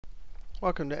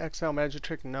Welcome to Excel Magic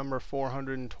Trick number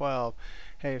 412.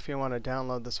 Hey, if you want to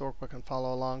download this workbook and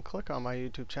follow along, click on my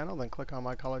YouTube channel, then click on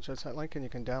my college website link, and you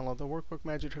can download the workbook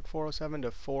Magic Trick 407 to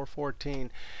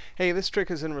 414. Hey, this trick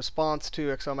is in response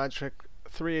to Excel Magic Trick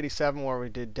 387, where we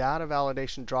did data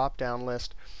validation drop-down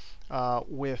list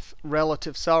with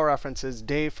relative cell references.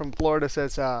 Dave from Florida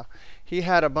says he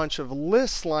had a bunch of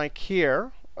lists like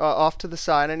here. Off to the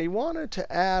side, and he wanted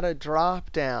to add a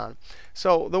drop down.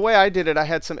 So the way I did it, I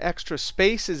had some extra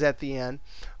spaces at the end,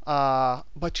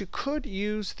 but you could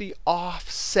use the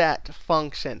offset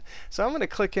function. So I'm going to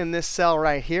click in this cell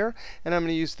right here, and I'm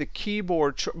going to use the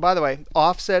keyboard. By the way,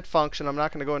 offset function, I'm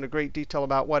not going to go into great detail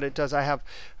about what it does. I have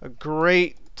a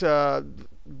great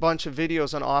bunch of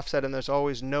videos on offset, and there's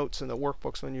always notes in the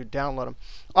workbooks when you download them.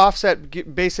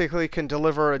 Offset basically can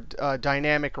deliver a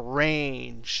dynamic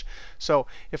range. So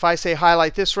if I say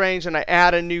highlight this range and I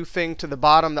add a new thing to the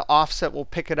bottom, the offset will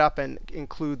pick it up and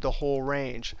include the whole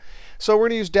range. So we're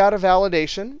going to use data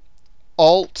validation.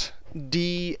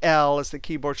 Alt-DL is the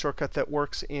keyboard shortcut that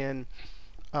works in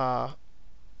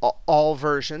all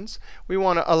versions. We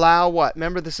want to allow what?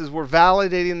 Remember, we're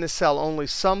validating the cell. Only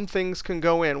some things can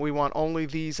go in. We want only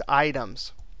these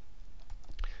items.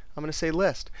 I'm going to say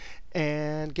list.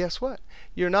 And guess what?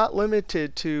 You're not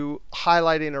limited to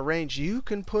highlighting a range. You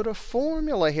can put a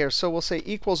formula here. So we'll say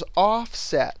equals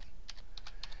offset.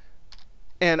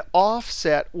 And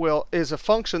offset is a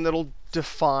function that'll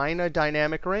define a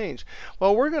dynamic range.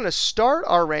 Well, we're going to start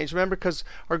our range. Remember, because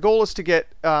our goal is to get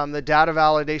the data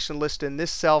validation list in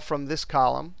this cell from this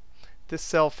column, this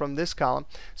cell from this column.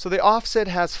 So the offset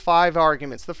has 5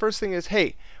 arguments. The first thing is,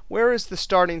 hey, where is the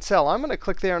starting cell? I'm going to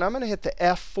click there, and I'm going to hit the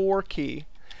F4 key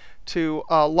to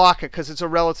lock it, because it's a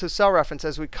relative cell reference.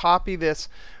 As we copy this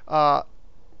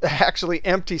actually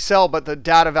empty cell, but the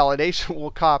data validation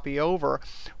will copy over,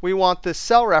 we want this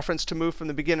cell reference to move from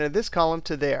the beginning of this column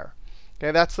to there. Okay,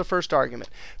 that's the first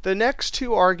argument. The next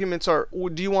 2 arguments are,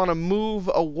 do you want to move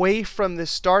away from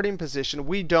this starting position?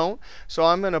 We don't. So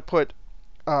I'm going to put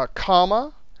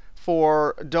comma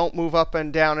for don't move up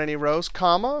and down any rows,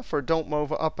 comma for don't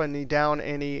move up and down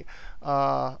any,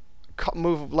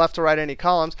 move left or right any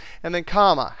columns, and then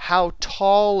comma, how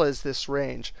tall is this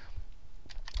range?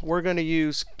 We're going to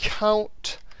use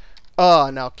count.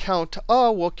 Now count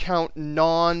will count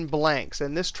non-blanks.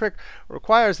 And this trick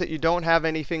requires that you don't have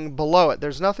anything below it.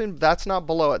 There's nothing that's not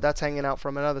below it. That's hanging out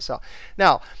from another cell.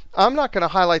 Now, I'm not going to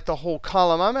highlight the whole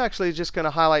column. I'm actually just going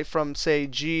to highlight from, say,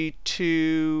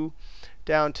 G2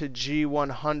 down to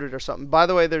G100 or something. By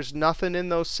the way, there's nothing in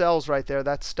those cells right there.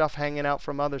 That's stuff hanging out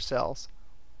from other cells.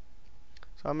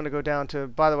 So I'm going to go down to,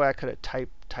 by the way, I could have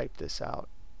typed this out.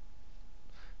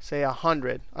 Say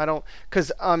 100. I don't,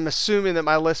 because I'm assuming that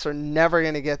my lists are never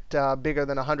going to get bigger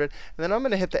than 100. And then I'm going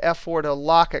to hit the F4 to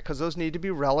lock it, because those need to be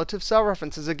relative cell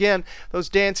references. Again, those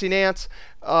dancing ants,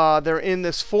 they're in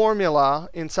this formula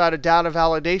inside of data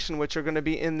validation, which are going to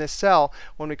be in this cell.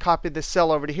 When we copy this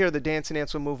cell over to here, the dancing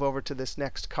ants will move over to this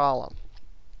next column.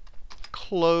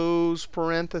 Close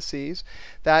parentheses.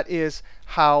 That is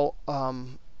how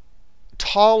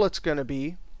tall it's going to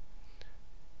be.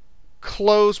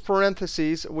 Close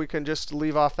parentheses. We can just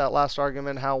leave off that last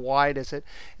argument. How wide is it?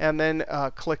 And then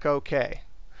click OK.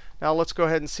 Now let's go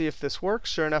ahead and see if this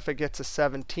works. Sure enough, it gets a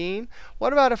 17.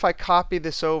 What about if I copy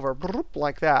this over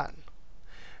like that?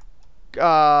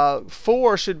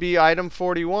 4 should be item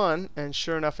 41. And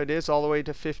sure enough, it is all the way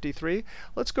to 53.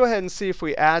 Let's go ahead and see if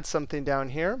we add something down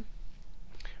here.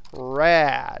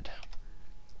 Rad.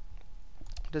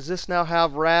 Does this now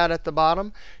have rad at the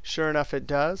bottom? Sure enough, it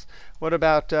does. What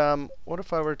about, what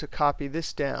if I were to copy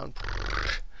this down,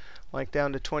 like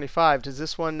down to 25? Does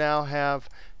this one now have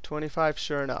 25?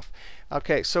 Sure enough.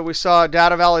 OK, so we saw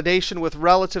data validation with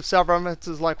relative cell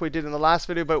references like we did in the last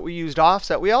video, but we used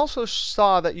offset. We also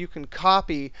saw that you can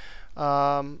copy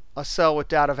a cell with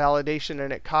data validation,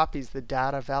 and it copies the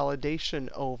data validation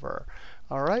over.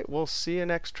 All right, we'll see you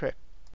next trick.